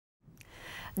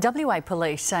WA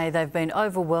police say they've been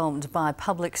overwhelmed by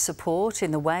public support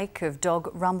in the wake of dog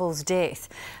Rumble's death.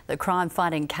 The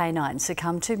crime-fighting canine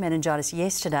succumbed to meningitis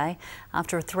yesterday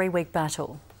after a 3-week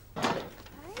battle.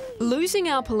 Losing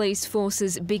our police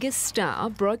force's biggest star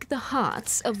broke the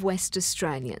hearts of West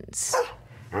Australians.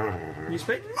 You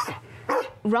speak?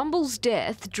 Rumble's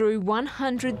death drew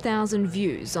 100,000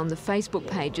 views on the Facebook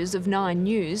pages of 9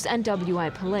 News and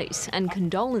WA Police, and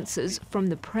condolences from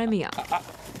the Premier.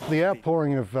 The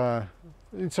outpouring of,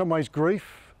 in some ways, grief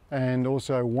and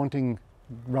also wanting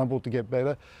Rumble to get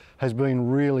better has been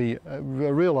really a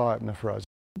real eye-opener for us.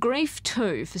 Grief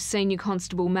too for Senior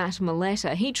Constable Matt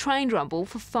Milletta. He trained Rumble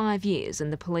for 5 years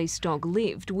and the police dog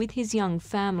lived with his young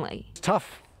family. It's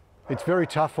tough. It's very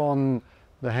tough on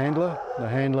the handler. The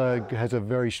handler has a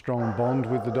very strong bond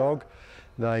with the dog.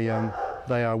 They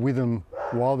are with them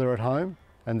while they're at home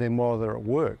and then while they're at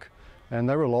work. And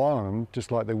they rely on them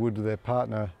just like they would with their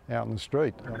partner out in the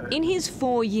street. In his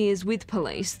 4 years with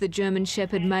police, the German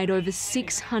Shepherd made over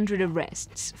 600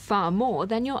 arrests, far more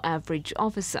than your average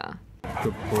officer.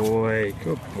 Good boy,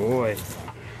 good boy.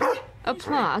 A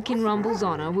plaque in Rumble's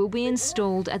honour will be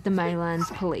installed at the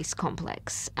Maylands Police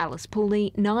Complex. Alice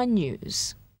Pulley, 9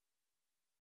 News.